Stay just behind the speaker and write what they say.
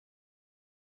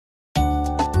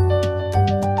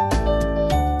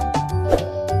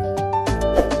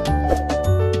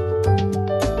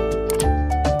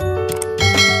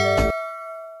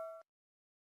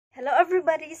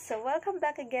buddies, so welcome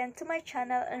back again to my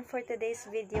channel, and for today's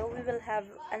video we will have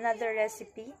another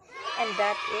recipe, and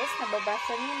that is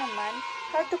nababasa niyo naman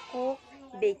how to cook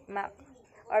baked mac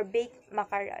or baked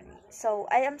macaroni.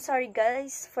 So I am sorry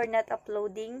guys for not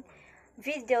uploading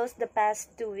videos the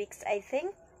past 2 weeks, I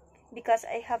think, because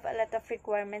I have a lot of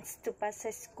requirements to pass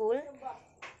sa school.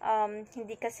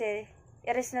 Hindi kasi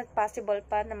it is not possible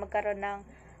pa na magkaroon ng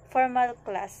formal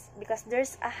class because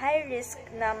there's a high risk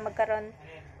na magkaroon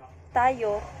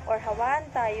tayo or hawaan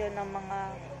tayo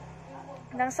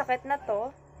ng sakit na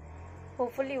to.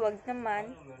 Hopefully wag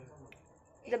naman.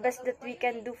 The best that we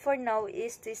can do for now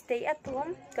is to stay at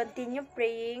home, continue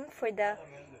praying for the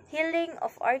healing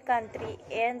of our country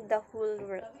and the whole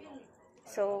world.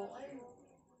 So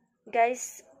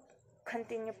guys,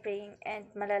 continue praying and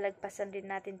malalagpasan din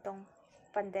natin tong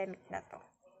pandemic na to.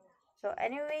 So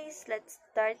anyways, let's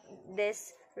start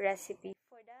this recipe.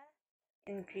 For the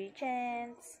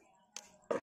ingredients,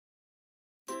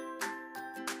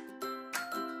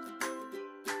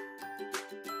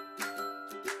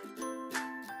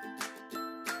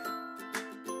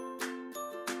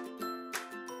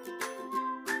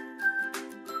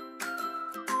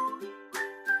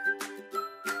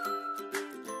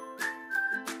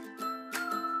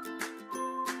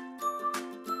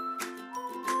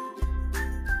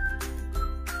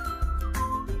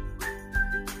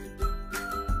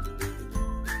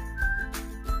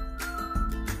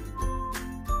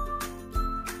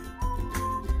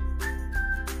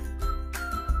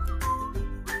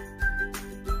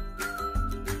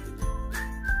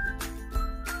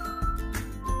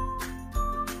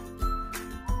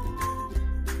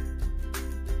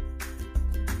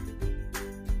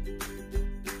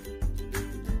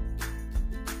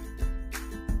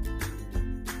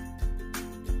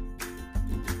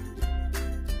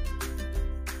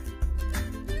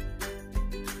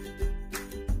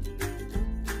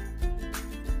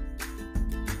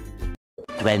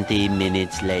 Twenty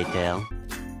minutes later.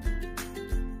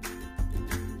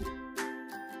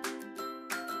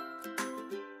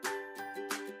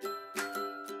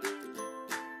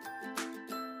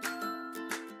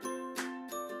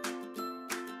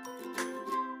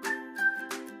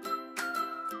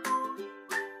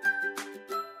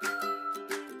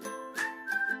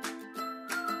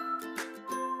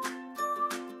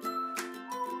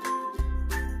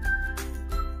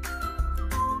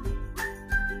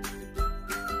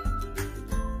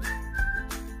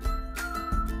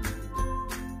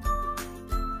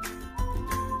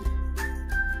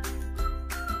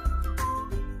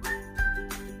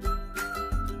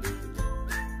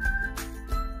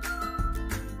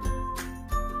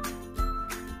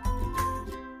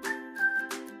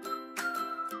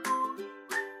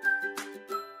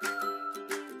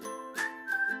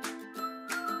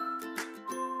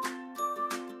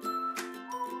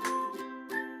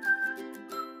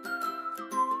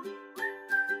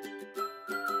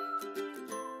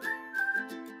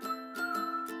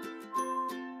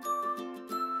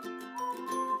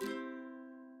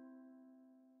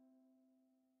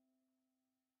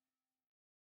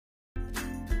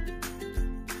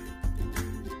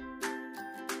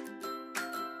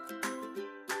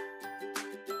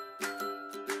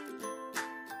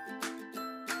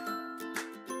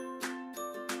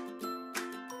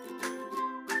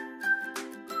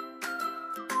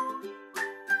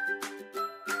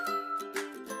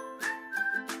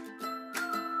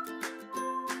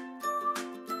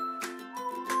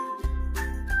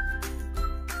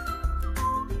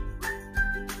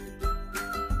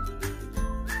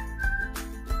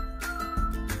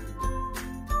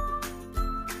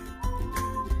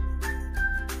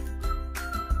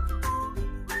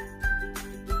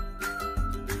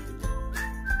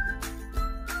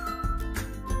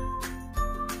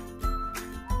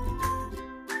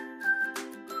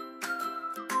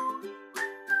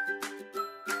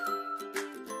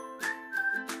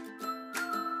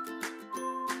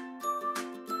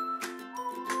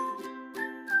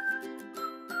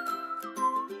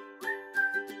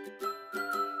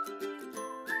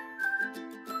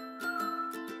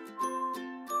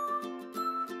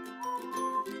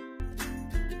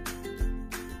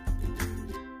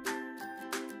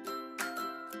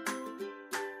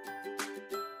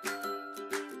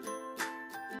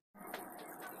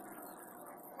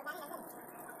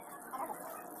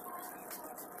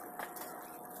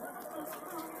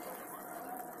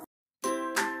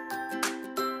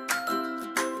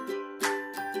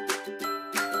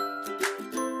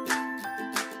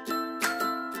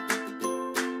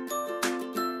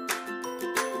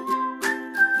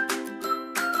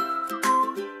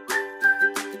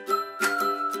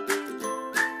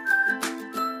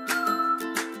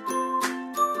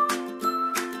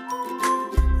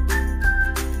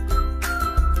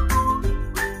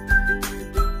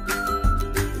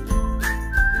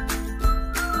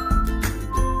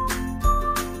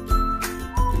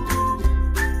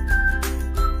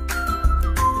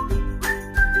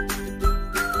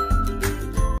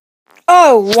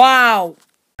 Oh, wow!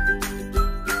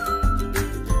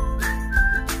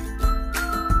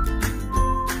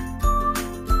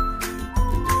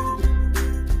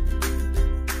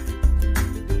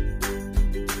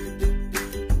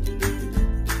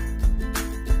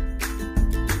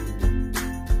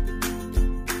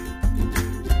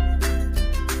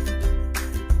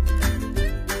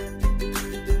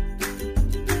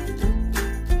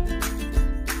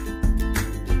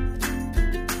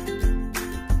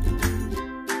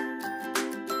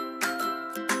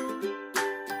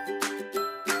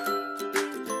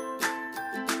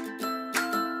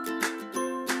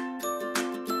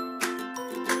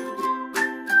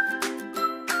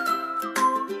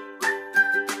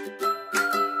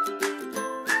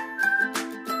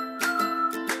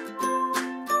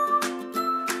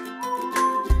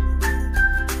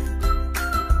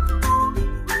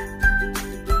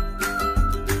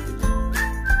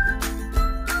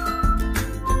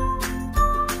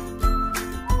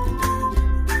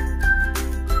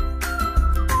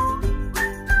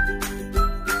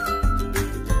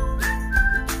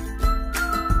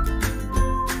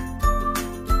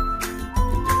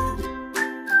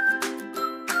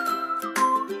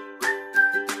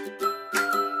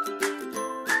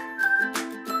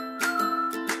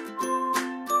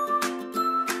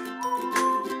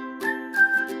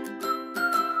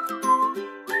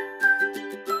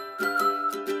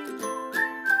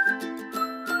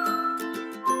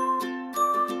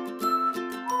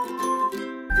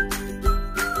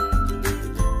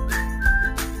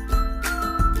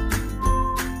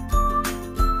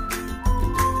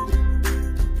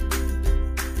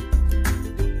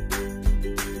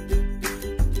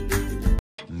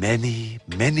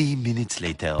 Many minutes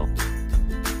later.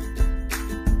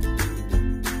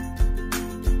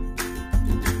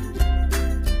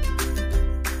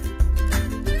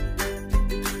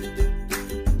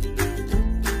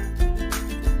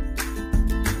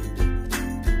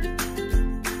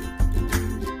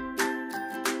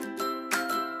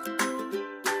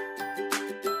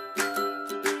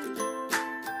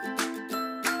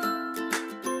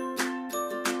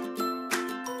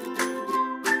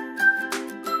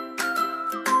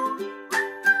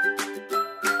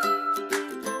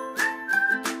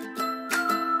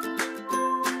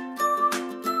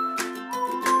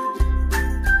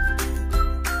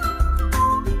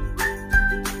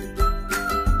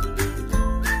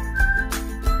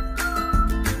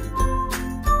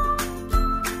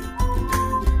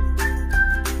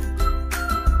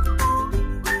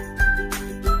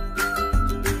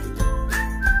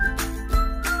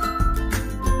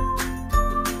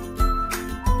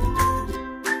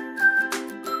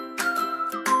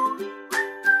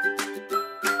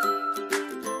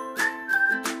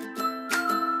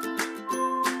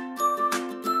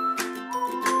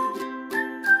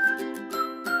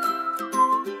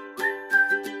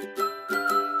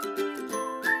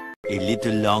 A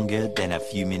little longer than a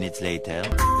few minutes later.